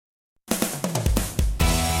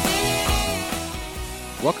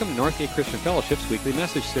Welcome to Northgate Christian Fellowship's weekly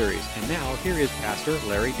message series. And now, here is Pastor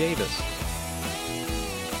Larry Davis.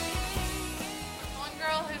 One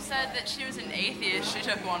girl who said that she was an atheist, she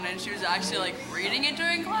took one and she was actually reading it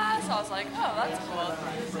during class. I was like, oh, that's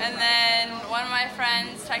cool. And then one of my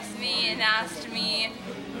friends texted me and asked me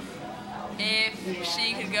if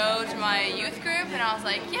she could go to my youth group, and I was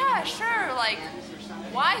like, yeah, sure,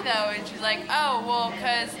 why though? And she's like, oh, well,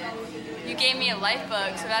 because you gave me a life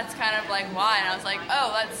book, so that's kind of why. And I was like,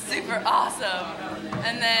 oh, that's super awesome.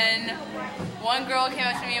 And then one girl came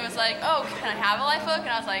up to me and was like, oh, can I have a life book? And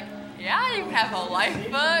I was like, yeah, you can have a life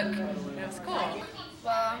book. It was cool.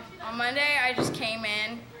 Well, on Monday, I just came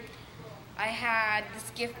in. I had this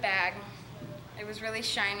gift bag. It was really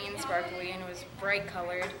shiny and sparkly, and it was bright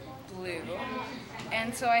colored blue.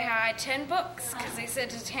 And so I had 10 books, because they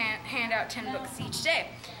said to hand out 10 books each day.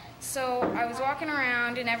 So I was walking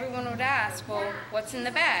around, and everyone would ask, well, what's in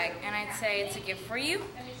the bag? And I'd say, it's a gift for you.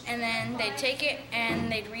 And then they'd take it,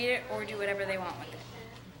 and they'd read it or do whatever they want with it.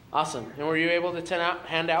 Awesome. And were you able to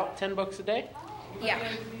hand out 10 books a day? Yeah.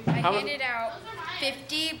 I handed out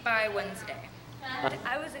 50 by Wednesday.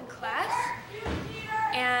 I was in class,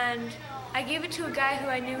 and I gave it to a guy who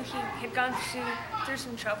I knew he had gone through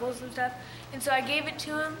some troubles and stuff. And so I gave it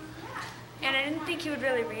to him, and I didn't think he would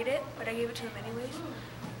really read it, but I gave it to him anyways.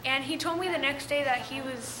 And he told me the next day that he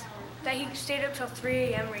stayed up till 3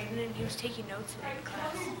 a.m. reading, and he was taking notes in it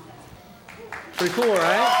class. Pretty cool,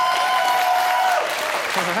 right?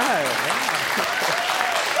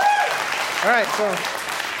 All right, so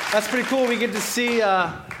that's pretty cool. We get to see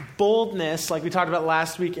boldness, like we talked about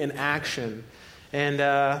last week, in action. And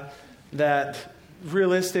that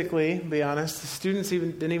realistically, to be honest, the students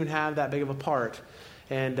didn't even have that big of a part.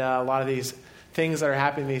 And a lot of these things that are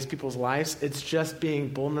happening in these people's lives, it's just being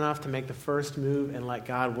bold enough to make the first move and let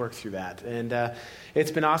God work through that. And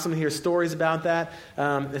it's been awesome to hear stories about that.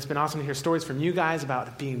 It's been awesome to hear stories from you guys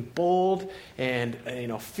about being bold and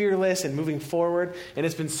fearless and moving forward. And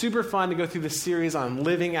it's been super fun to go through this series on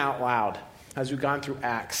living out loud as we've gone through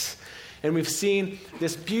Acts. And we've seen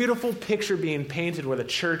this beautiful picture being painted where the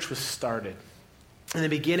church was started. In the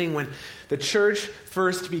beginning, when the church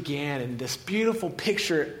first began, and this beautiful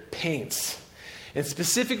picture it paints. And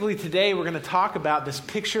specifically today, we're going to talk about this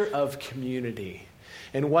picture of community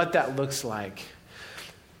and what that looks like.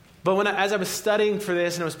 But as I was studying for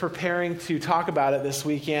this and I was preparing to talk about it this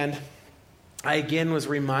weekend, I again was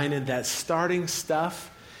reminded that starting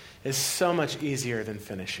stuff is so much easier than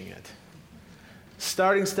finishing it.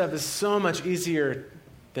 Starting stuff is so much easier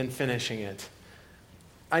than finishing it.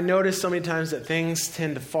 I notice so many times that things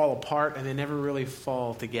tend to fall apart and they never really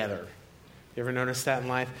fall together. You ever notice that in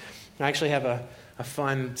life? I actually have a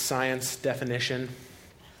fun science definition,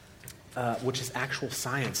 which is actual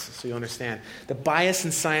science, so you understand. The bias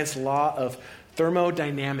in science law of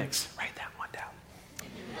thermodynamics. Write that one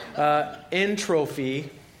down. Entropy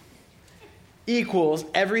equals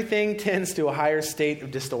everything tends to a higher state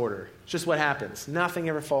of disorder. It's just what happens. Nothing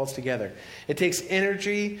ever falls together. It takes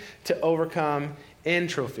energy to overcome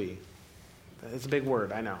entropy. It's a big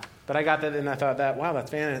word, I know. But I got that and I thought that, wow,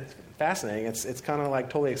 that's fascinating. It's kind of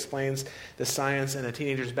totally explains the science in a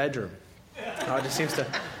teenager's bedroom. It just seems to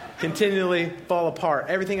continually fall apart.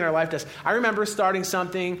 Everything in our life does. I remember starting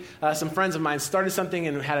something, some friends of mine started something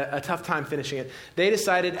and had a tough time finishing it. They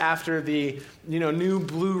decided after the new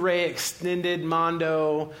Blu-ray extended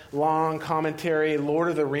Mondo long commentary Lord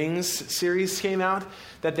of the Rings series came out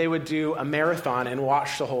that they would do a marathon and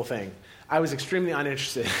watch the whole thing. I was extremely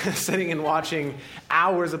uninterested, sitting and watching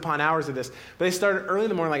hours upon hours of this. But they started early in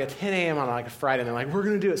the morning, at 10 a.m. on a Friday, and they're like, we're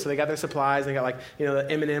going to do it. So they got their supplies, and they got the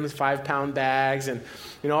M&M's 5-pound bags, and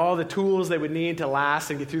all the tools they would need to last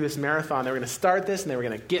and get through this marathon. They were going to start this, and they were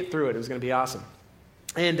going to get through it. It was going to be awesome.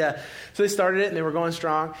 And so they started it, and they were going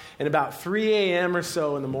strong. And about 3 a.m. or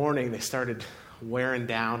so in the morning, they started wearing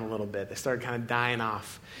down a little bit. They started kind of dying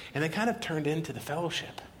off. And they kind of turned into the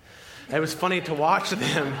fellowship. It was funny to watch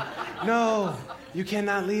them. No, you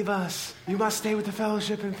cannot leave us. You must stay with the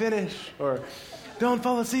fellowship and finish. Or, don't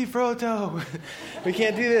fall asleep, Frodo. We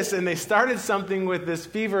can't do this. And they started something with this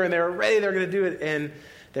fever, and they were ready. They were going to do it, and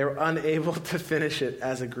they were unable to finish it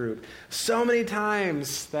as a group. So many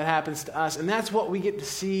times that happens to us, and that's what we get to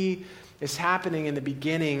see is happening in the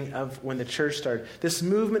beginning of when the church started. This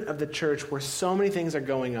movement of the church where so many things are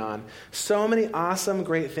going on, so many awesome,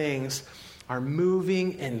 great things are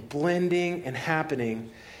moving and blending and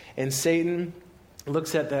happening. And Satan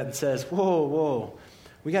looks at that and says, whoa,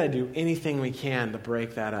 we got to do anything we can to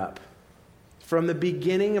break that up. From the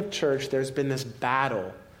beginning of church, there's been this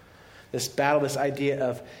battle, this idea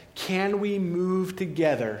of, can we move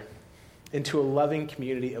together into a loving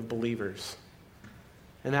community of believers?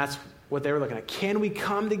 And that's what they were looking at. Can we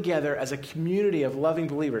come together as a community of loving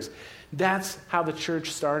believers? That's how the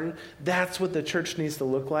church started. That's what the church needs to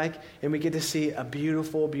look like. And we get to see a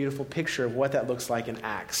beautiful, beautiful picture of what that looks like in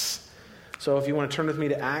Acts. So if you want to turn with me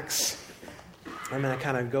to Acts, I'm going to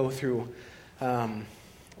kind of go through a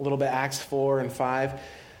little bit Acts 4 and 5.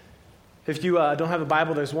 If you don't have a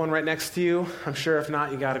Bible, there's one right next to you. I'm sure if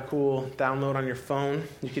not, you got a cool download on your phone.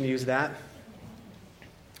 You can use that.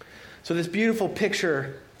 So this beautiful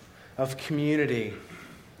picture of community,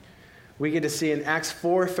 we get to see in Acts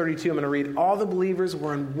 4:32. I'm going to read, all the believers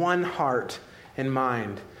were in one heart and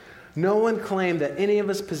mind. No one claimed that any of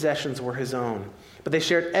his possessions were his own, but they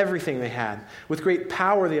shared everything they had. With great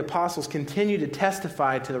power, the apostles continued to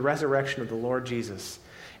testify to the resurrection of the Lord Jesus,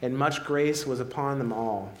 and much grace was upon them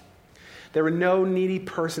all. There were no needy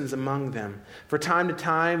persons among them. From time to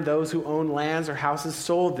time, those who owned lands or houses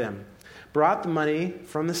sold them, brought the money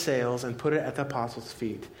from the sales, and put it at the apostles'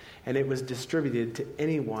 feet, and it was distributed to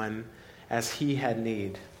anyone as he had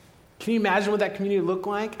need. Can you imagine what that community looked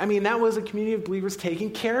like? I mean, that was a community of believers taking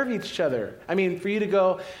care of each other. I mean, for you to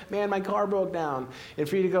go, man, my car broke down, and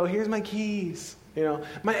for you to go, here's my keys. You know,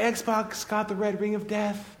 my Xbox got the red ring of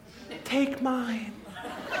death. Take mine.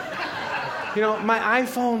 You know, my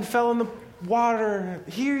iPhone fell in the water.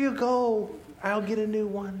 Here you go. I'll get a new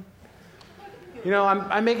one. You know,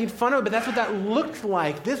 I'm making fun of it, but that's what that looked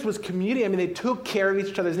like. This was community. I mean, they took care of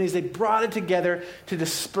each other's needs. They brought it together to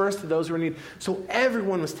disperse to those who were in need. So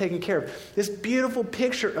everyone was taken care of. This beautiful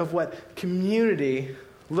picture of what community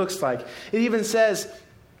looks like. It even says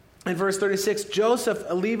in verse 36, Joseph,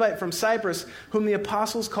 a Levite from Cyprus, whom the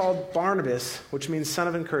apostles called Barnabas, which means son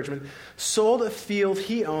of encouragement, sold a field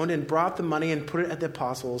he owned and brought the money and put it at the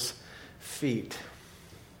apostles' feet.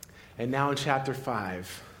 And now in chapter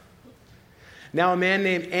 5. Now a man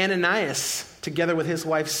named Ananias, together with his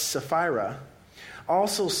wife Sapphira,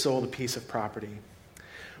 also sold a piece of property.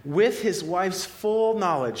 With his wife's full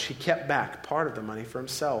knowledge, he kept back part of the money for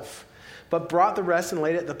himself, but brought the rest and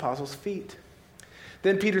laid it at the apostles' feet.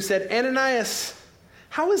 Then Peter said, Ananias,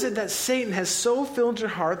 how is it that Satan has so filled your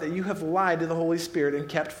heart that you have lied to the Holy Spirit and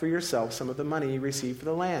kept for yourself some of the money you received for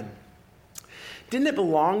the land? Didn't it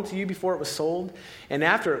belong to you before it was sold? And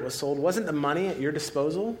after it was sold, wasn't the money at your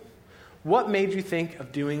disposal? What made you think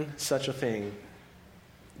of doing such a thing?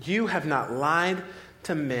 You have not lied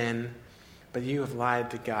to men, but you have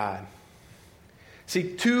lied to God.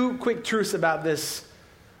 See, two quick truths about this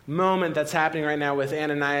moment that's happening right now with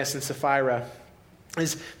Ananias and Sapphira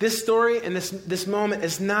is this story and this moment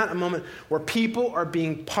is not a moment where people are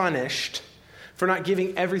being punished for not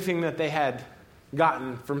giving everything that they had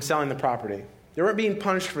gotten from selling the property. They weren't being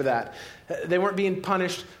punished for that. They weren't being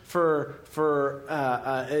punished for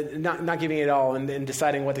not giving it all and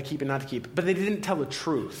deciding what to keep and not to keep. But they didn't tell the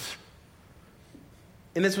truth.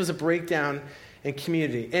 And this was a breakdown in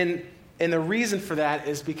community. And the reason for that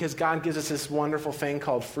is because God gives us this wonderful thing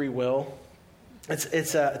called free will.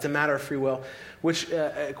 It's a matter of free will, which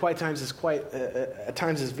at times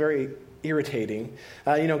is very irritating.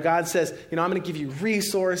 God says, I'm going to give you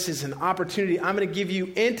resources and opportunity. I'm going to give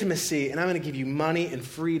you intimacy, and I'm going to give you money and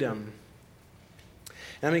freedom.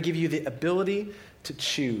 And I'm going to give you the ability to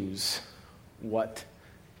choose what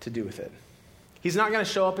to do with it. He's not going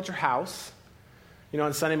to show up at your house,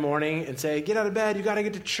 on Sunday morning and say, get out of bed, you got to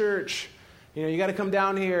get to church. You got to come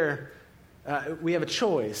down here. We have a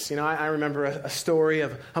choice. I remember a story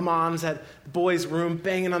of a mom's at the boys' room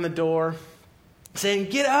banging on the door, saying,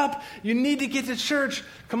 get up, you need to get to church.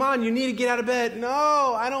 Come on, you need to get out of bed.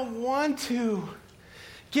 No, I don't want to.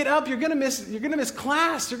 Get up, you're gonna miss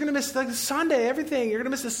class, you're gonna miss the Sunday, everything, you're gonna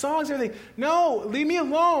miss the songs, everything. No, leave me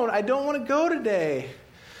alone. I don't want to go today.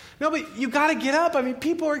 No, but you gotta get up. I mean,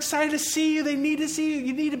 people are excited to see you, they need to see you,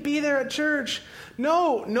 you need to be there at church.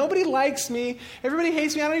 No, nobody likes me. Everybody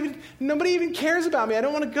hates me. Nobody even cares about me. I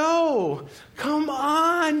don't want to go. Come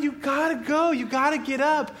on, you gotta go. You gotta get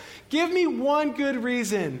up. Give me one good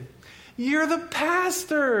reason. You're the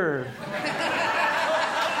pastor.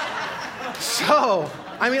 So,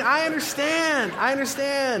 I understand. I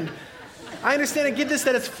understand and get this,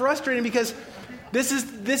 that it's frustrating because this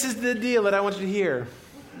is the deal that I want you to hear.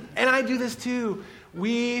 And I do this too.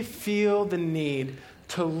 We feel the need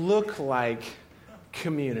to look like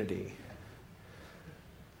community.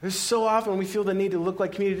 There's so often we feel the need to look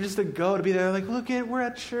like community, just to go, to be there, like, we're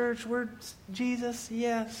at church, we're Jesus,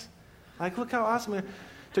 yes. Like, look how awesome we are.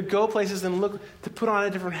 To go places and to put on a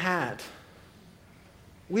different hat.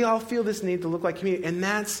 We all feel this need to look like community, and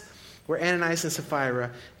that's where Ananias and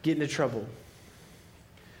Sapphira get into trouble.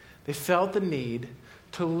 They felt the need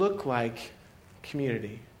to look like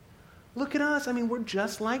community. Look at us. We're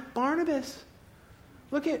just like Barnabas.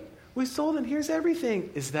 Look it, we sold and here's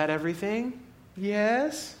everything. Is that everything?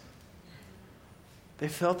 Yes. They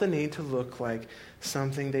felt the need to look like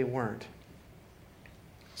something they weren't.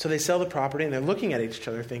 So they sell the property and they're looking at each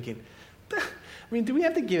other thinking, do we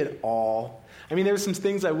have to give it all? There were some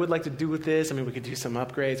things I would like to do with this. We could do some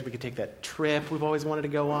upgrades. We could take that trip we've always wanted to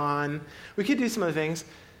go on. We could do some other things.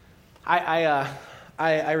 I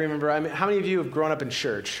remember, how many of you have grown up in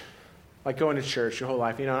church? Like going to church your whole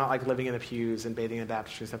life, not like living in the pews and bathing in the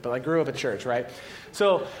baptistry and stuff, but like grew up at church, right?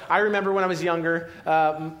 So I remember when I was younger,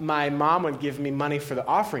 my mom would give me money for the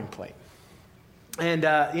offering plate. And,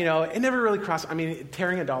 it never really crossed,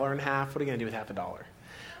 tearing $1 in half, what are you going to do with half $1?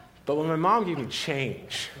 But when my mom gave me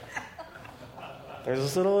change, there's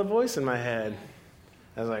this little voice in my head.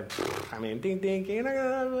 I was like, ding, ding, you're not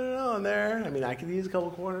going to put it on there. I could use a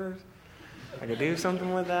couple quarters. I could do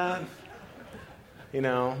something with that.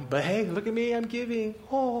 But hey, look at me, I'm giving.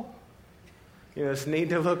 Oh. This need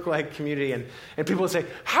to look like community. And people would say,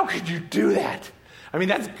 how could you do that?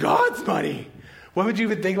 That's God's money. What would you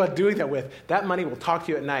even think about doing that with? That money will talk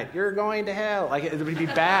to you at night. You're going to hell. It would be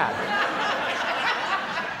bad.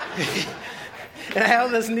 And I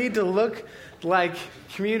have this need to look like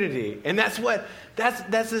community. And that's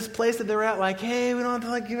this place that they're at, like, hey, we don't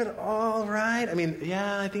have to give it all, right? I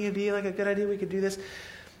think it'd be a good idea, we could do this.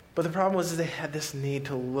 But the problem was they had this need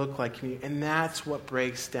to look like community. And that's what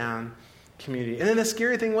breaks down community. And then the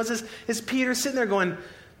scary thing was is Peter sitting there going,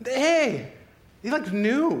 hey, he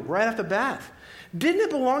knew right off the bat. Didn't it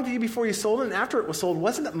belong to you before you sold it? And after it was sold,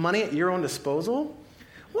 wasn't that money at your own disposal?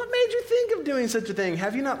 What made you think of doing such a thing?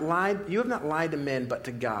 Have you not lied? You have not lied to men, but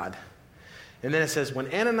to God. And then it says,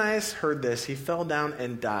 when Ananias heard this, he fell down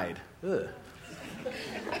and died. Ugh.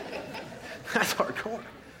 That's hardcore.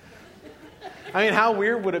 How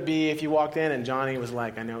weird would it be if you walked in and Johnny was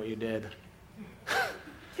like, I know what you did.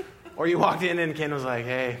 Or you walked in and Ken was like,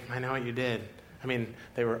 hey, I know what you did.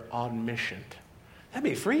 They were omniscient. That'd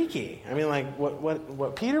be freaky.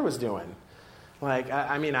 What Peter was doing.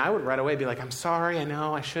 I would right away be like, I'm sorry, I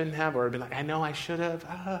know I shouldn't have. Or I'd be like, I know I should have.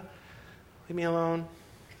 Leave me alone.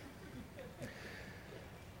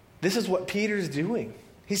 This is what Peter's doing.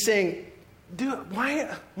 He's saying, dude, why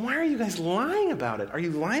are you guys lying about it? Are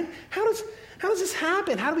you lying? How does this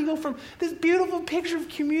happen? How do we go from this beautiful picture of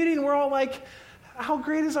community and we're all like, how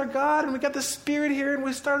great is our God? And we got the Spirit here and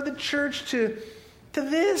we started the church to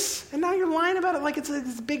this. And now you're lying about it like it's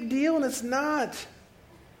a big deal and it's not.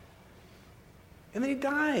 And then he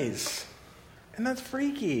dies. And that's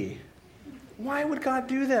freaky. Why would God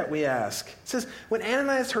do that, we ask? It says, when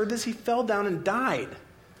Ananias heard this, he fell down and died.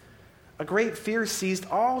 A great fear seized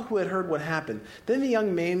all who had heard what happened. Then the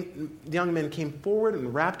young men came forward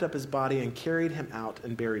and wrapped up his body and carried him out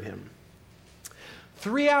and buried him.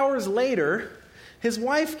 3 hours later, his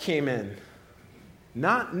wife came in,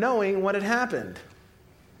 not knowing what had happened.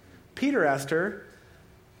 Peter asked her,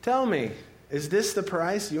 tell me, is this the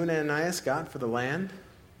price you and Ananias got for the land?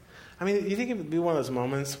 You think it would be one of those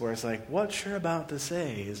moments where it's like, what you're about to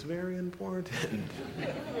say is very important.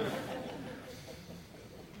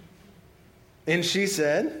 And she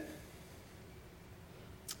said,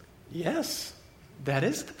 yes, that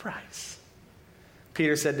is the price.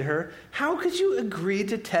 Peter said to her, how could you agree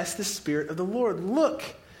to test the Spirit of the Lord? Look,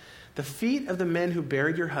 the feet of the men who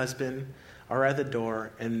buried your husband are at the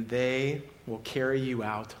door, and they will carry you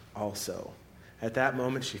out also. At that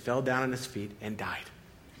moment, she fell down at his feet and died.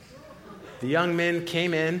 The young men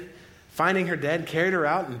came in, finding her dead, carried her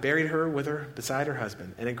out and buried her with her beside her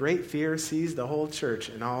husband. And a great fear seized the whole church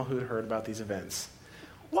and all who had heard about these events.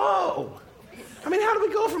 Whoa! How do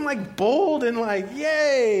we go from bold and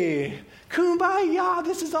yay, kumbaya,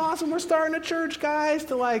 this is awesome, we're starting a church, guys,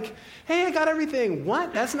 to hey, I got everything.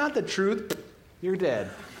 What? That's not the truth. You're dead.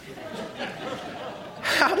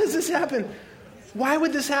 How does this happen? Why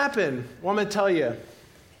would this happen? Well, I'm going to tell you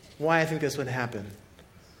why I think this would happen.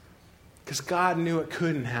 Because God knew it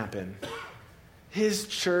couldn't happen. His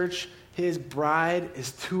church, his bride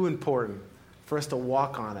is too important for us to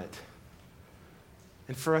walk on it.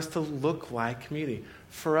 And for us to look like community.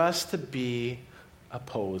 For us to be a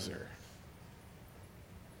poser.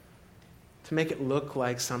 To make it look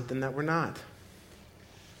like something that we're not.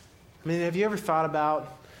 Have you ever thought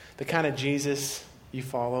about the kind of Jesus you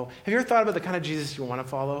follow? Have you ever thought about the kind of Jesus you want to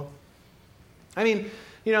follow?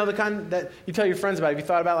 The kind that you tell your friends about. Have you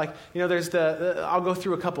thought about, there's I'll go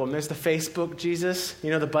through a couple of them. There's the Facebook Jesus,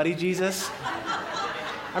 the buddy Jesus.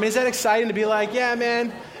 Is that exciting to be like, yeah,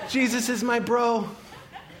 man, Jesus is my bro.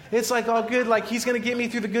 It's all good. He's going to get me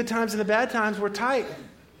through the good times and the bad times. We're tight.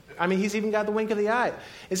 He's even got the wink of the eye.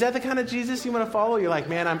 Is that the kind of Jesus you want to follow? You're like,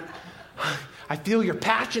 man, I feel your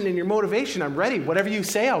passion and your motivation. I'm ready. Whatever you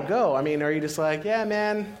say, I'll go. I mean, are you just like, yeah,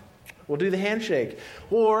 man, we'll do the handshake?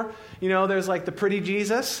 Or, there's like the pretty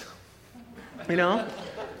Jesus, You're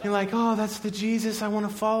like, oh, that's the Jesus I want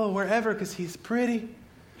to follow wherever because he's pretty.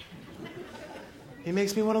 He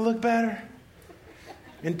makes me want to look better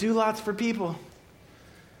and do lots for people.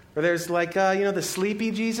 Or there's like, the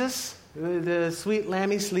sleepy Jesus, the sweet,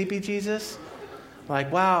 lammy, sleepy Jesus. Like,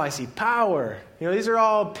 wow, I see power. These are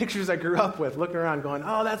all pictures I grew up with, looking around going,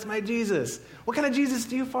 oh, that's my Jesus. What kind of Jesus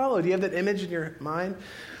do you follow? Do you have that image in your mind?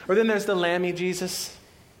 Or then there's the lammy Jesus.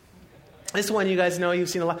 This one you guys know, you've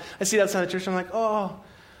seen a lot. I see that outside the church, I'm like, oh,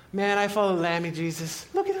 man, I follow lammy Jesus.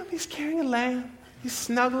 Look at him, he's carrying a lamb. He's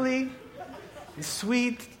snuggly, he's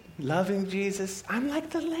sweet, loving Jesus. I'm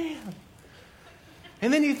like the lamb.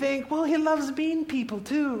 And then you think, well, he loves mean people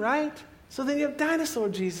too, right? So then you have dinosaur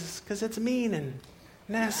Jesus, because it's mean and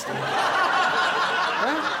nasty.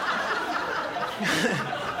 Right?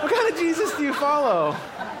 What kind of Jesus do you follow?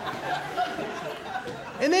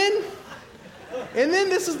 And then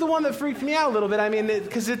this is the one that freaked me out a little bit. I mean,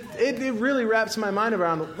 because it really wraps my mind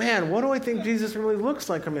around, man, what do I think Jesus really looks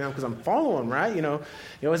like? I mean, because I'm following him, right? You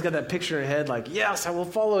always got that picture in your head like, yes, I will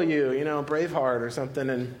follow you, Braveheart or something.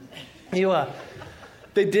 And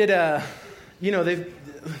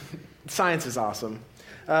science is awesome.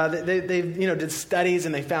 They did studies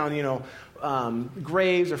and they found,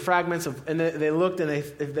 graves or fragments of, and they looked and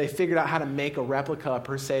they figured out how to make a replica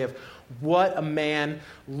per se of what a man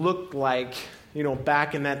looked like,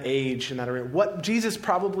 back in that age and that area, what Jesus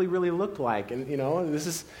probably really looked like. And,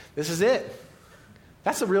 this is it.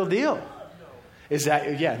 That's the real deal. Is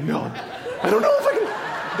that, yeah, no. I don't know if I can,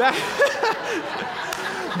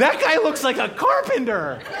 that guy looks like a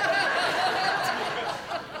carpenter.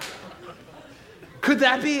 Could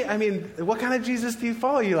that be? I mean, what kind of Jesus do you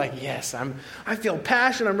follow? You're like, yes, I feel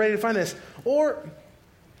passion. I'm ready to find this. Or,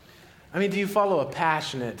 do you follow a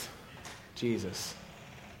passionate Jesus?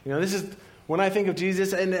 This is, when I think of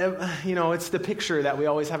Jesus, and, it's the picture that we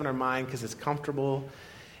always have in our mind because it's comfortable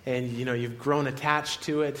and, you've grown attached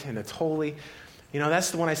to it and it's holy.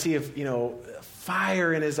 That's the one I see of,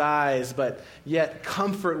 fire in his eyes, but yet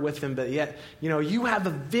comfort with him, but yet, you have a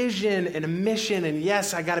vision and a mission, and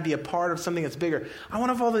yes, I got to be a part of something that's bigger. I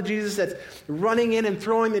want to follow the Jesus that's running in and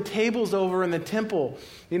throwing the tables over in the temple,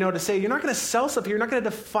 to say, you're not going to sell stuff here, you're not going to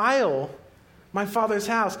defile my Father's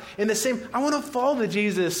house. In the same, I want to follow the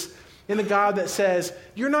Jesus in the God that says,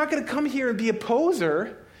 you're not going to come here and be a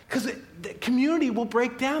poser, because the community will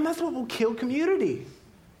break down. That's what will kill community.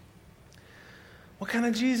 What kind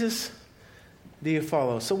of Jesus do you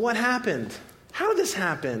follow? So what happened? How did this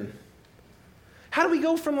happen? How do we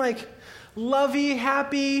go from like lovey,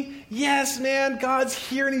 happy, yes, man, God's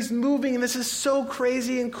here and he's moving and this is so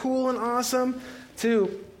crazy and cool and awesome,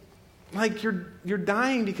 to like you're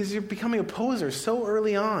dying because you're becoming a poser so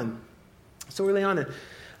early on. So early on. And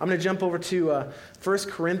I'm going to jump over to 1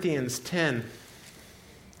 Corinthians 10.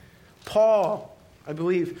 Paul, I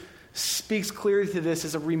believe, speaks clearly to this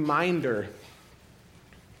as a reminder.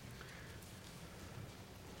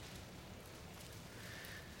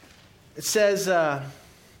 It says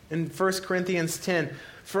in 1 Corinthians 10,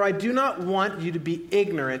 "For I do not want you to be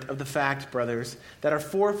ignorant of the fact, brothers, that our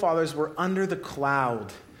forefathers were under the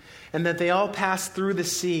cloud, and that they all passed through the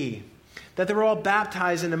sea, that they were all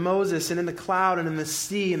baptized into Moses and in the cloud and in the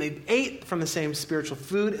sea, and they ate from the same spiritual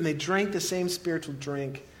food, and they drank the same spiritual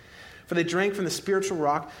drink. For they drank from the spiritual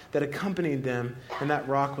rock that accompanied them, and that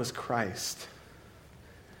rock was Christ."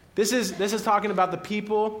 This is talking about the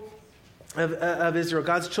people of Israel,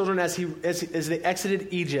 God's children, as they exited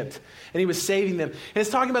Egypt, and he was saving them. And it's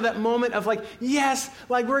talking about that moment of like, yes,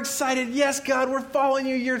 like we're excited. Yes, God, we're following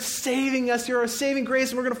you. You're saving us. You're our saving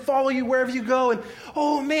grace, and we're going to follow you wherever you go. And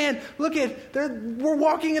oh man, look we're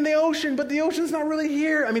walking in the ocean, but the ocean's not really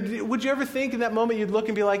here. I mean, would you ever think in that moment you'd look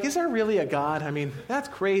and be like, is there really a God? I mean, that's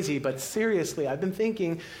crazy, but seriously, I've been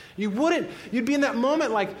thinking. You wouldn't. You'd be in that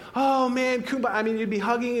moment like, oh man, kumbaya. I mean, you'd be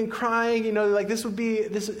hugging and crying, like this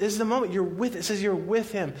is the moment. You're with, it says you're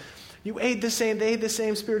with him. They ate the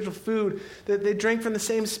same spiritual food. They drank from the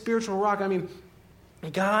same spiritual rock. I mean,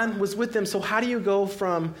 God was with them. So how do you go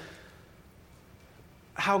from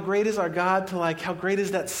how great is our God to like, how great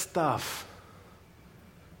is that stuff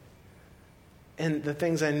and the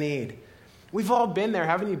things I need? We've all been there.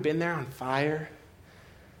 Haven't you been there on fire?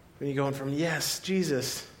 When you're going from, yes,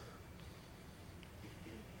 Jesus,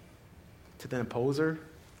 to then a poser.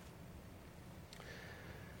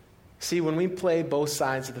 See, when we play both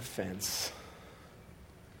sides of the fence,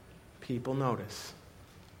 people notice.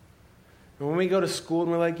 And when we go to school and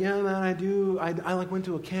we're like, yeah, man, I like went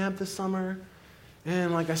to a camp this summer,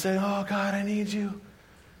 And like I said, oh, God, I need you.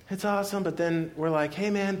 It's awesome. But then we're like, hey,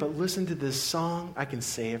 man, but listen to this song. I can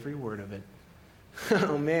say every word of it.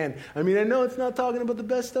 Oh, man. I mean, I know it's not talking about the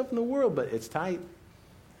best stuff in the world, but it's tight.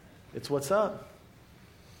 It's what's up.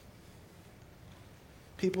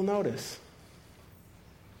 People notice.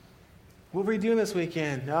 What were you doing this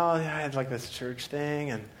weekend? Oh, I had like this church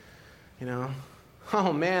thing and,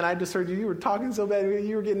 oh, man, I just heard you were talking so bad.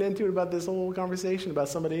 You were getting into it about this whole conversation about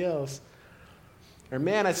somebody else. Or,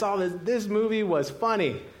 man, I saw this movie was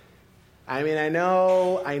funny. I mean, I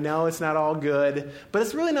know it's not all good, but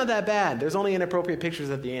it's really not that bad. There's only inappropriate pictures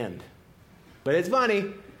at the end. But it's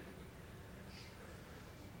funny.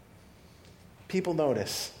 People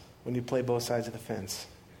notice when you play both sides of the fence.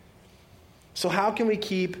 So how can we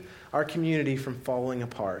keep our community from falling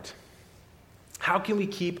apart? How can we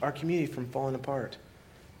keep our community from falling apart?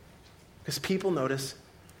 Because people notice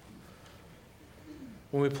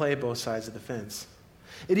when we play both sides of the fence.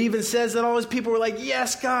 It even says that all those people were like,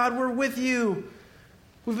 yes, God, we're with you.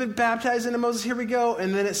 We've been baptized into Moses. Here we go.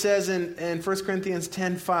 And then it says in 1 Corinthians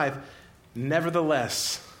 10:5,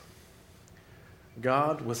 nevertheless,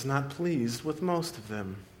 God was not pleased with most of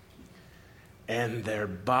them, and their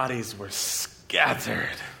bodies were scattered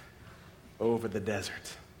over the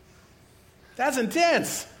desert. That's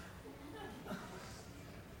intense.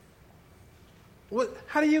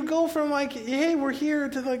 How do you go from like, hey, we're here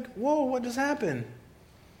to like, whoa, what just happened?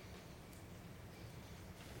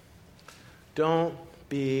 Don't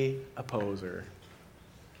be a poser.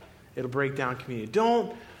 It'll break down community.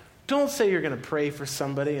 Don't say you're going to pray for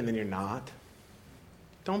somebody and then you're not.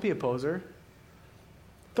 Don't be a poser.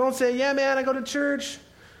 Don't say, yeah, man, I go to church.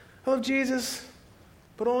 I love Jesus,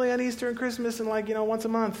 but only on Easter and Christmas and once a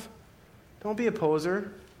month. Don't be a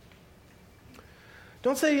poser.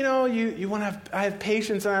 Don't say, you want to I have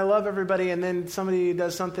patience and I love everybody, and then somebody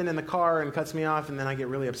does something in the car and cuts me off and then I get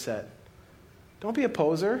really upset. Don't be a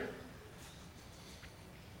poser.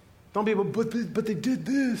 Don't be, but they did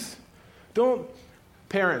this.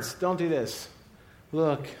 Parents, don't do this.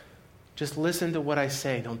 Look, just listen to what I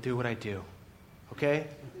say. Don't do what I do. Okay?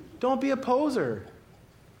 Don't be a poser.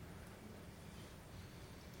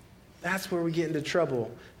 That's where we get into trouble.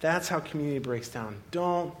 That's how community breaks down.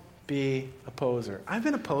 Don't be a poser. I've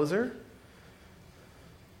been a poser.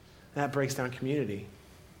 That breaks down community.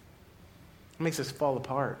 It makes us fall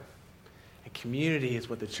apart. And community is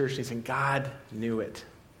what the church needs, and God knew it.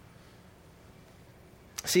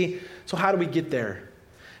 See, so how do we get there?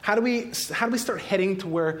 How do we start heading to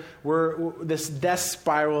where we're this death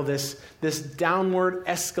spiral, this downward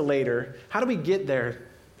escalator? How do we get there?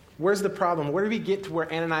 Where's the problem? Where do we get to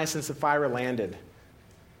where Ananias and Sapphira landed?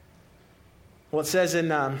 Well, it says in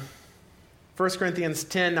 1 Corinthians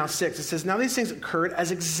 10:6, it says, now these things occurred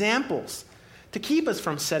as examples to keep us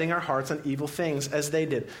from setting our hearts on evil things as they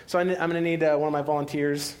did. So I'm going to need one of my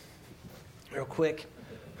volunteers real quick.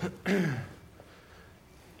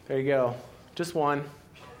 There you go. Just one.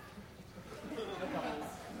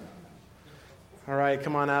 All right,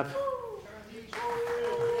 come on up.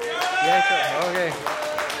 Yeah, okay.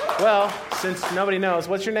 Well, since nobody knows,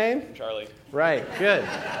 what's your name? Charlie. Right, good.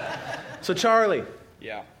 So Charlie.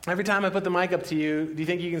 Yeah. Every time I put the mic up to you, do you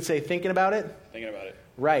think you can say thinking about it? Thinking about it.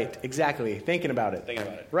 Right, exactly. Thinking about it. Thinking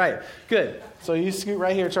about it. Right, good. So you scoot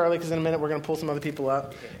right here, Charlie, because in a minute we're going to pull some other people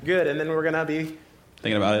up. Good, and then we're going to be...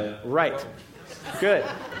 Thinking about it. Right. Good.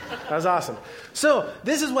 That was awesome. So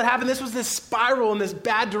this is what happened. This was this spiral in this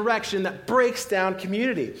bad direction that breaks down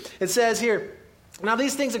community. It says here, now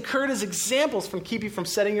these things occurred as examples from keep you from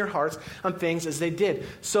setting your hearts on things as they did.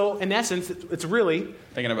 So in essence, it's really...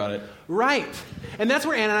 Thinking about it. Right. And that's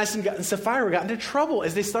where Ananias and Sapphira got into trouble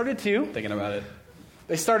as they started to... Thinking about it.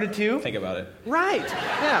 They started to... Think about it. Right.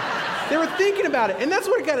 Yeah. They were thinking about it. And that's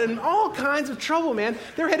what got in all kinds of trouble, man.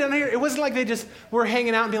 They were heading down here. It wasn't like they just were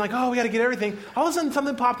hanging out and being like, oh, we got to get everything. All of a sudden,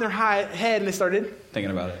 something popped in their head and they started...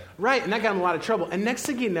 Thinking about it. Right. And that got them in a lot of trouble. And next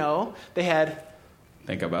thing you know, they had...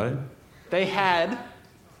 Think about it. They had...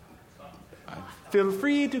 Feel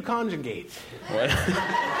free to conjugate. What?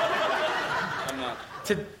 I'm not...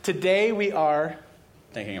 Today we are...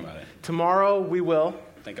 Thinking about it. Tomorrow we will...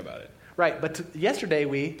 Think about it. Right, but yesterday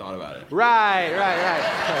we... Thought about it. Right.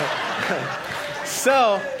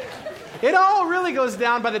 So, it all really goes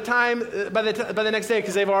down by the next day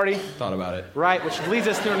because they've already... Thought about it. Right, which leads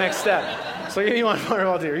us to the next step. So give me one more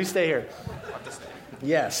volunteer. You stay here.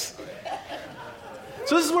 Yes.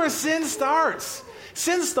 So this is where sin starts.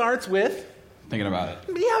 Sin starts with... Thinking about it.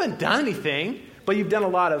 You haven't done anything, but you've done a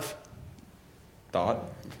lot of... Thought?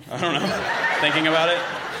 I don't know. Thinking about it?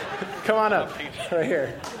 Come on up. Right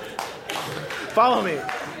here. Follow me.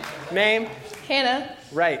 Name? Hannah.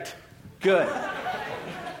 Right. Good.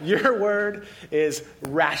 Your word is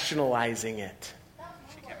rationalizing it.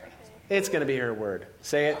 It's going to be her word.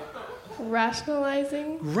 Say it.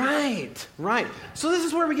 Rationalizing? Right. So this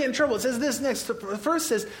is where we get in trouble. It says this next. The first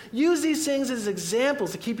says, use these things as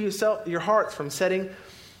examples to keep your hearts from setting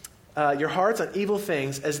your hearts on evil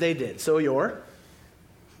things as they did. So you're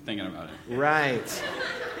Thinking about it. right.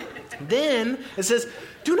 Then it says,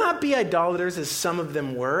 do not be idolaters as some of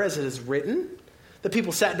them were, as it is written. The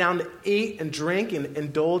people sat down to eat and drink and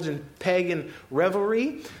indulge in pagan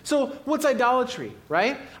revelry. So what's idolatry,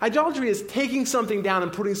 right? Idolatry is taking something down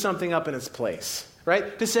and putting something up in its place,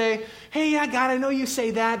 right? To say, hey, yeah, God, I know you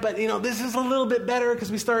say that, but, this is a little bit better,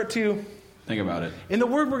 because we start to Think about it. And the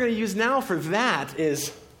word we're going to use now for that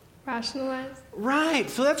is Rationalize? right.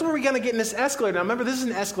 So that's where we're going to get in this escalator. Now remember, this is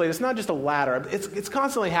an escalator. It's not just a ladder. It's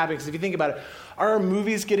constantly happening, because if you think about it, are our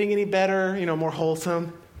movies getting any better, more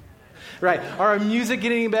wholesome? Right. Are our music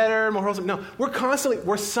getting any better, more wholesome? No.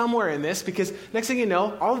 We're somewhere in this, because next thing you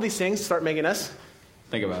know, all of these things start making us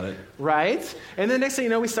Think about it. right. And then next thing you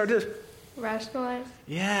know, we start to Rationalize?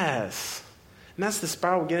 yes. And that's the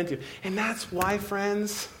spiral we get into. And that's why,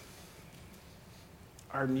 friends,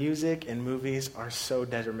 our music and movies are so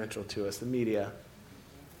detrimental to us, the media.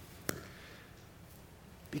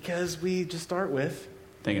 Because we just start with,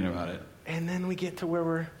 Thinking about it. and then we get to where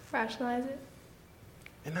we're, Rationalize it?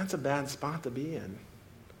 and that's a bad spot to be in.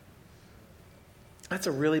 That's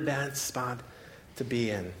a really bad spot to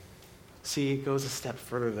be in. See, it goes a step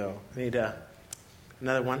further, though. I need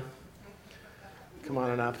another one. Come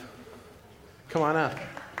on up. Come on up.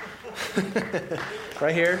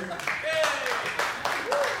 Right here.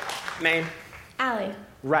 Name? Allie.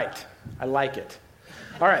 Right. I like it.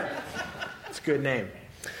 All right. It's a good name.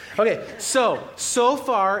 Okay, so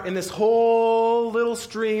far in this whole little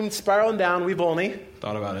stream spiraling down, we've only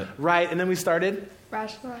Thought about it. right, and then we started.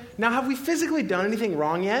 Rationalize? Now, have we physically done anything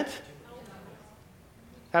wrong yet?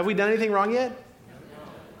 Have we done anything wrong yet?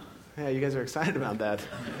 Yeah, you guys are excited about that.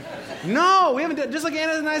 No, we haven't done, just like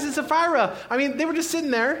Ananias and Sapphira. I mean, they were just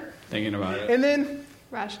sitting there, Thinking about it. and then,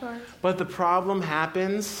 Rationalize? but the problem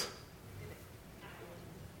happens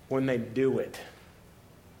when they do it.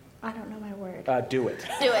 I don't know my word. Do it.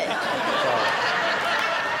 Do it.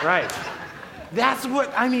 Right. That's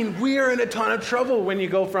what, we're in a ton of trouble when you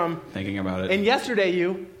go from, Thinking about it. and yesterday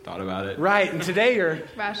you, Thought about it. right, and today you're,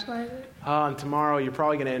 Rationalize it? and tomorrow you're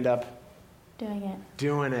probably going to end up Doing it.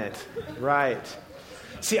 doing it. Right.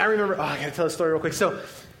 See, I remember, I got to tell a story real quick. So,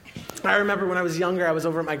 I remember when I was younger, I was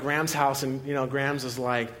over at my Gram's house, and, Gram's was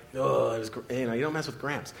like, it was, you don't mess with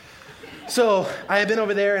Gram's. So, I had been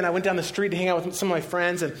over there, and I went down the street to hang out with some of my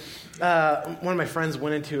friends, and one of my friends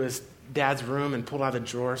went into his dad's room and pulled out of the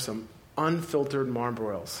drawer some unfiltered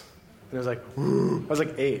Marlboros. And it was like, woo. I was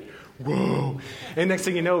like 8. Whoa. And next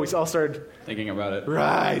thing you know, we all started, Thinking about it.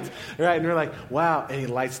 right. And we're like, wow. And he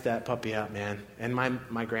lights that puppy up, man. And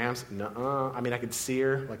my Grams, nuh-uh. I could see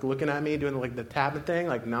her, like, looking at me, doing, like, the tapping thing.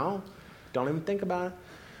 Like, no, don't even think about it.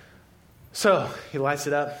 So he lights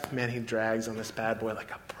it up. Man, he drags on this bad boy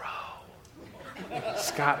like a pro.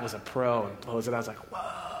 Scott was a pro and blows it. I was like,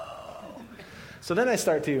 whoa. So then I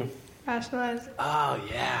start to, Rationalize? oh,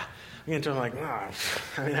 yeah. I'm going to turn like, I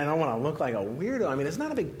don't want to look like a weirdo. It's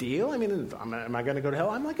not a big deal. Am I going to go to hell?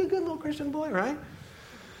 I'm like a good little Christian boy, right?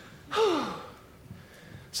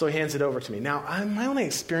 So he hands it over to me. Now, my only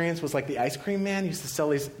experience was like the ice cream man used to sell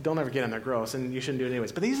these. Don't ever get them, they're gross, and you shouldn't do it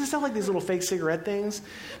anyways. But they used to sell like these little fake cigarette things.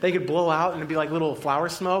 They could blow out, and it'd be like little flower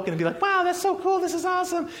smoke, and it'd be like, wow, that's so cool, this is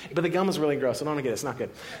awesome. But the gum was really gross, so don't want to get it, it's not good.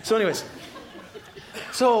 So anyways,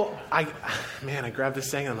 I grabbed this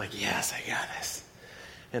thing, and I'm like, yes, I got this.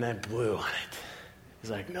 And I blew on it. He's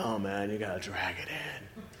like, no, man, you got to drag it in.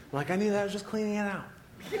 I'm like, I knew that, I was just cleaning it out.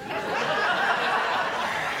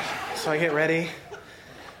 So I get ready.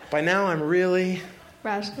 By now, I'm really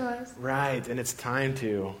Rationalize? right, and it's time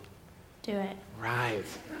to Do it. right.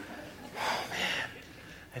 Oh, man.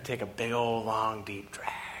 I take a big old, long, deep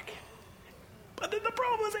drag. But then the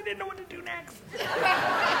problem was I didn't know what to do next.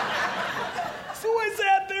 So I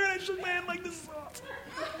sat there and I shook my head like, this is awesome.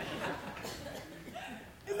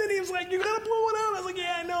 And then he was like, you gotta blow it out. I was like,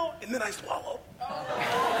 yeah, I know. And then I swallowed.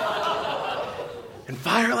 And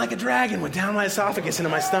fire like a dragon went down my esophagus into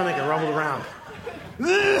my stomach and rumbled around.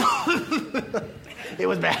 It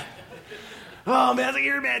was bad. Oh, man, I was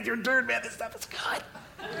like, you're dirt, man. This stuff is good.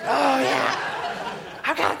 Oh, yeah.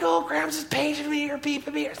 I gotta go. Grams is paging me or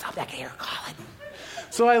beeping me or something. I can hear her calling.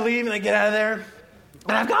 So I leave and I get out of there.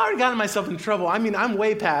 And I've already gotten myself in trouble. I'm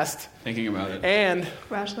way past. Thinking about it. And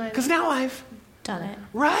Rationalize? because now I've Done it.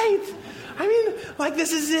 right. Like,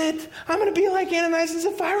 this is it. I'm going to be like Ananias and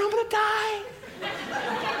Sapphira. I'm going to die.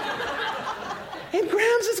 And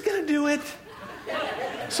Grams is going to do it.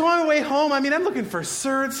 So on the way home, I'm looking for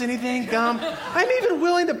certs, anything, gum. I'm even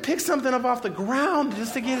willing to pick something up off the ground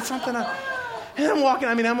just to get something up. And I'm walking,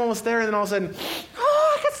 I'm almost there, and then all of a sudden,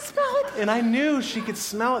 oh, I can smell it. And I knew she could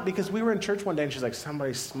smell it because we were in church one day, and she's like,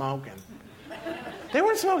 somebody's smoking. They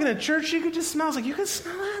weren't smoking in church. She could just smell. I was like, you can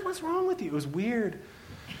smell that? What's wrong with you? It was weird.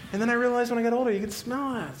 And then I realized when I got older, you can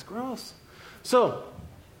smell that. It's gross. So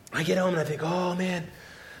I get home, and I think, oh, man,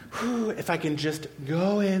 if I can just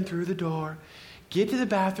go in through the door, get to the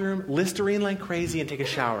bathroom, Listerine like crazy, and take a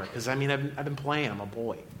shower. Because, I've been playing. I'm a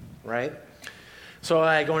boy, right? So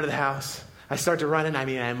I go into the house. I start to run in.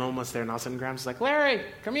 I'm almost there. And all of a sudden, Grams is like, Larry,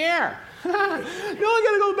 come here. No, I got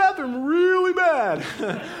to go to the bathroom really bad.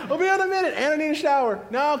 I'll be out in a minute. And I need a shower.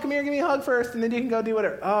 No, come here. Give me a hug first. And then you can go do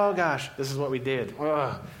whatever. Oh, gosh. This is what we did.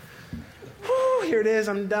 Ugh. Whew, here it is.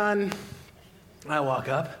 I'm done. I walk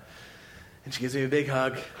up. And she gives me a big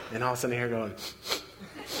hug. And all of a sudden, I hear her going,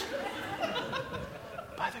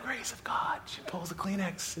 by the grace of God, she pulls a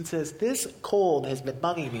Kleenex and says, this cold has been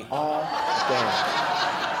bugging me all day.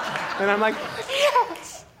 And I'm like,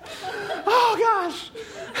 yes! Oh, gosh!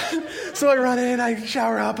 So I run in, I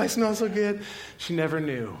shower up, I smell so good. She never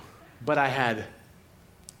knew, but I had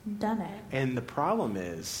done it. And the problem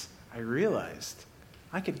is, I realized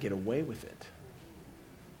I could get away with it.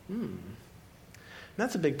 And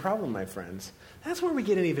that's a big problem, my friends. That's where we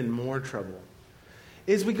get in even more trouble.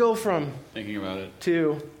 Is we go from thinking about it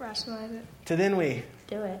to rationalize it to then we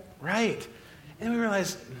do it. Right. And we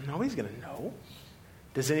realize nobody's going to know.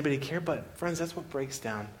 Does anybody care? But friends, that's what breaks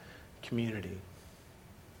down community.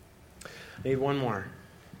 I need one more.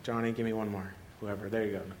 Johnny, give me one more. Whoever. There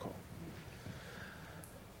you go, Nicole.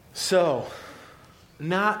 So,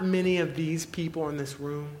 not many of these people in this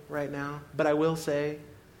room right now, but I will say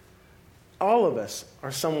all of us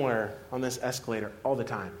are somewhere on this escalator all the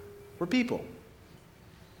time. We're people.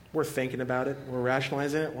 We're thinking about it, we're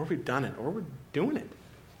rationalizing it, or we've done it, or we're doing it.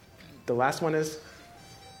 The last one is,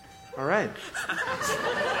 all right.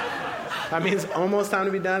 That means almost time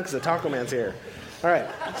to be done because the Taco Man's here. All right,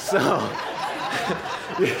 so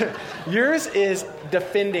yours is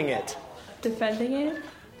defending it. Defending it?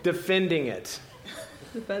 Defending it.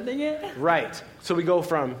 Defending it? Right. So we go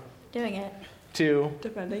from doing it to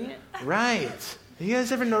defending it. Right. You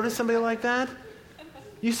guys ever notice somebody like that?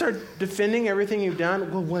 You start defending everything you've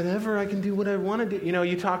done. Well, whatever, I can do what I want to do.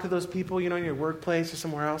 You talk to those people, in your workplace or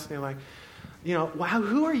somewhere else, and you're like, wow,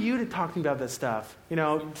 who are you to talk to me about that stuff?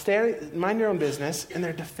 Mind your own business, and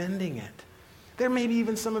they're defending it. There may be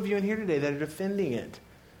even some of you in here today that are defending it.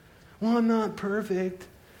 Well, I'm not perfect.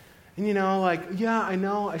 And, yeah, I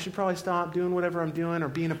know I should probably stop doing whatever I'm doing or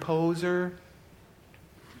being a poser.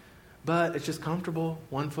 But it's just comfortable.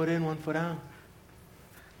 One foot in, one foot out.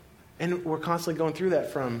 And we're constantly going through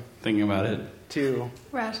that from thinking about it to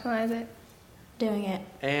rationalize it, doing it,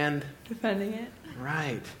 and defending it.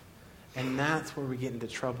 Right. And that's where we get into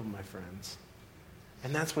trouble, my friends.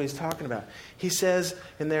 And that's what he's talking about. He says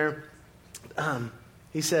in there,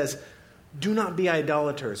 do not be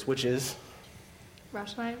idolaters, which is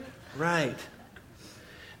rationalize it. Right. And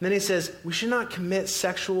then he says, we should not commit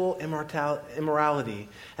sexual immorality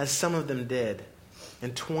as some of them did.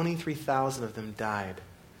 And 23,000 of them died.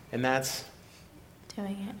 And that's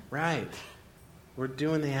doing it. Right. We're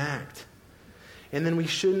doing the act. And then we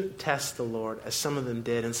shouldn't test the Lord as some of them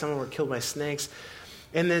did. And some of them were killed by snakes.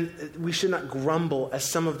 And then we should not grumble as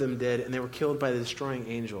some of them did. And they were killed by the destroying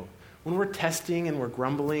angel. When we're testing and we're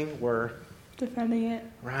grumbling, we're defending it.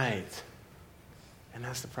 Right. And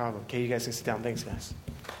that's the problem. Okay, you guys can sit down. Thanks, guys.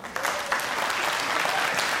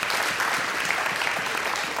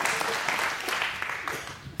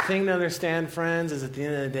 Thing to understand, friends, is at the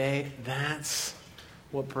end of the day, that's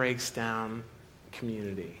what breaks down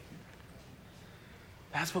community.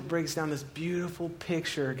 That's what breaks down this beautiful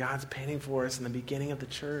picture God's painting for us in the beginning of the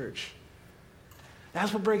church.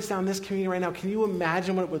 That's what breaks down this community right now. Can you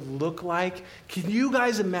imagine what it would look like? Can you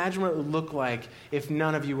guys imagine what it would look like if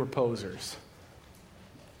none of you were posers?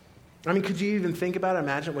 Could you even think about it?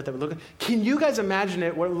 Imagine what that would look like? Can you guys imagine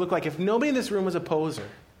what it would look like if nobody in this room was a poser?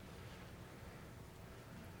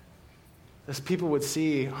 As people would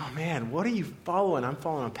see, oh man, what are you following? I'm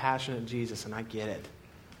following a passionate Jesus, and I get it.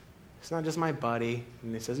 It's not just my buddy.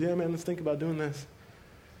 And he says, yeah, man, let's think about doing this.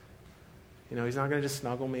 He's not going to just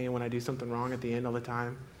snuggle me when I do something wrong at the end all the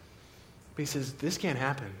time. But he says, this can't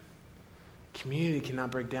happen. Community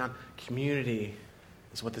cannot break down. Community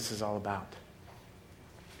is what this is all about.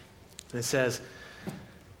 And it says,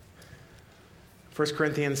 1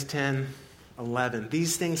 Corinthians 10:11,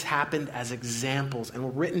 these things happened as examples and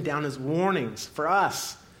were written down as warnings for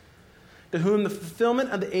us. to whom the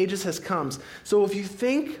fulfillment of the ages has come. So if you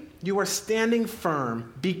think you are standing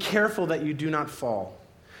firm, be careful that you do not fall.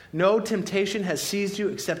 No temptation has seized you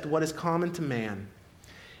except what is common to man.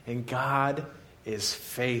 And God is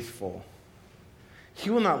faithful. He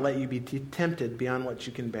will not let you be tempted beyond what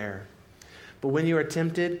you can bear. But when you are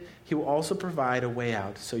tempted, he will also provide a way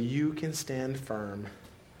out so you can stand firm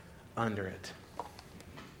under it.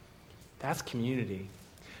 That's community.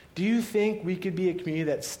 Do you think we could be a community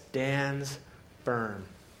that stands firm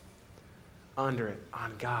under it,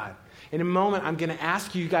 on God? In a moment, I'm going to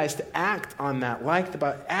ask you guys to act on that, like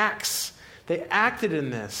about Acts. They acted in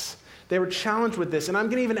this. They were challenged with this, and I'm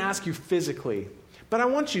going to even ask you physically. But I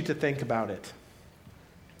want you to think about it.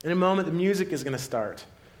 In a moment, the music is going to start.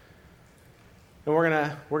 And we're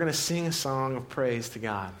going to sing a song of praise to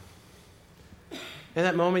God. In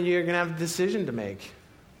that moment, you're going to have a decision to make.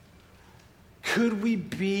 Could we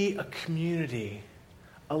be a community,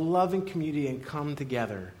 a loving community, and come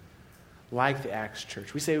together like the Acts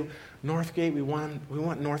Church? We say, Northgate, we want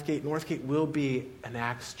Northgate. Northgate will be an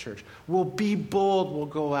Acts Church. We'll be bold. We'll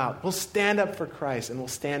go out. We'll stand up for Christ, and we'll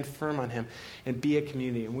stand firm on him and be a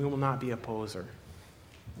community, and we will not be a poser.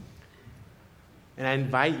 And I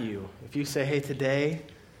invite you, if you say, hey, today,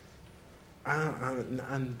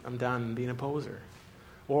 I'm done being a poser.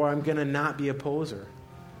 Or I'm going to not be a poser.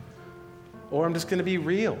 Or I'm just going to be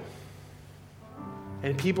real.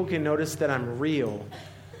 And people can notice that I'm real.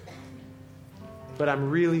 But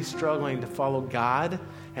I'm really struggling to follow God,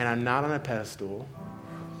 and I'm not on a pedestal.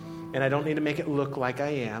 And I don't need to make it look like I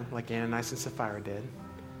am, like Ananias and Sapphira did.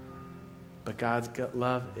 But God's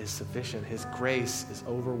love is sufficient. His grace is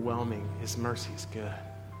overwhelming. His mercy is good.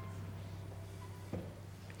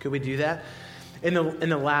 Could we do that? In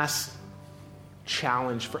the last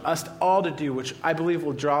challenge for us all to do, which I believe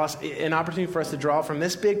will draw us, an opportunity for us to draw from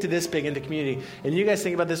this big to this big into community. And you guys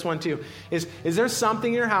think about this one too. Is there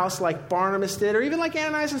something in your house like Barnabas did, or even like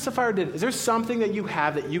Ananias and Sapphira did? Is there something that you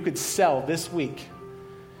have that you could sell this week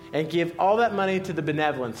and give all that money to the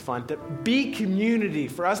benevolence fund, to be community,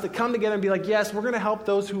 for us to come together and be like, yes, we're going to help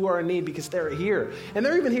those who are in need because they're here. And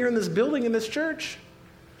they're even here in this building, in this church.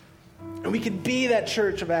 And we could be that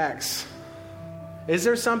church of Acts. Is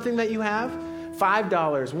there something that you have? $5,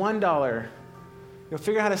 $1.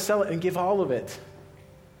 Figure out how to sell it and give all of it.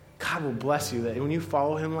 God will bless you. That when you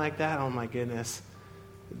follow him like that, oh my goodness,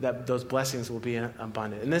 that those blessings will be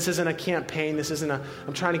abundant. And this isn't a campaign. This isn't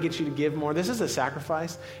I'm trying to get you to give more. This is a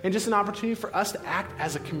sacrifice and just an opportunity for us to act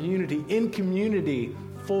as a community, in community,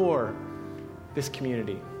 for this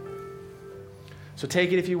community. So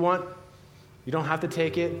take it if you want. You don't have to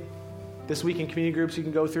take it. This week in community groups, you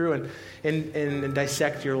can go through and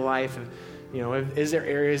dissect your life. Is there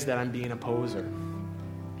areas that I'm being a poser?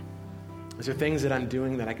 Is there things that I'm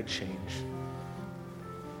doing that I could change?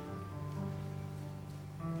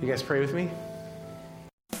 You guys pray with me?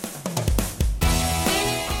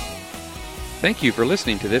 Thank you for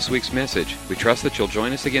listening to this week's message. We trust that you'll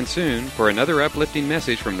join us again soon for another uplifting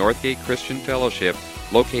message from Northgate Christian Fellowship,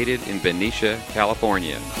 located in Benicia,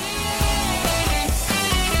 California.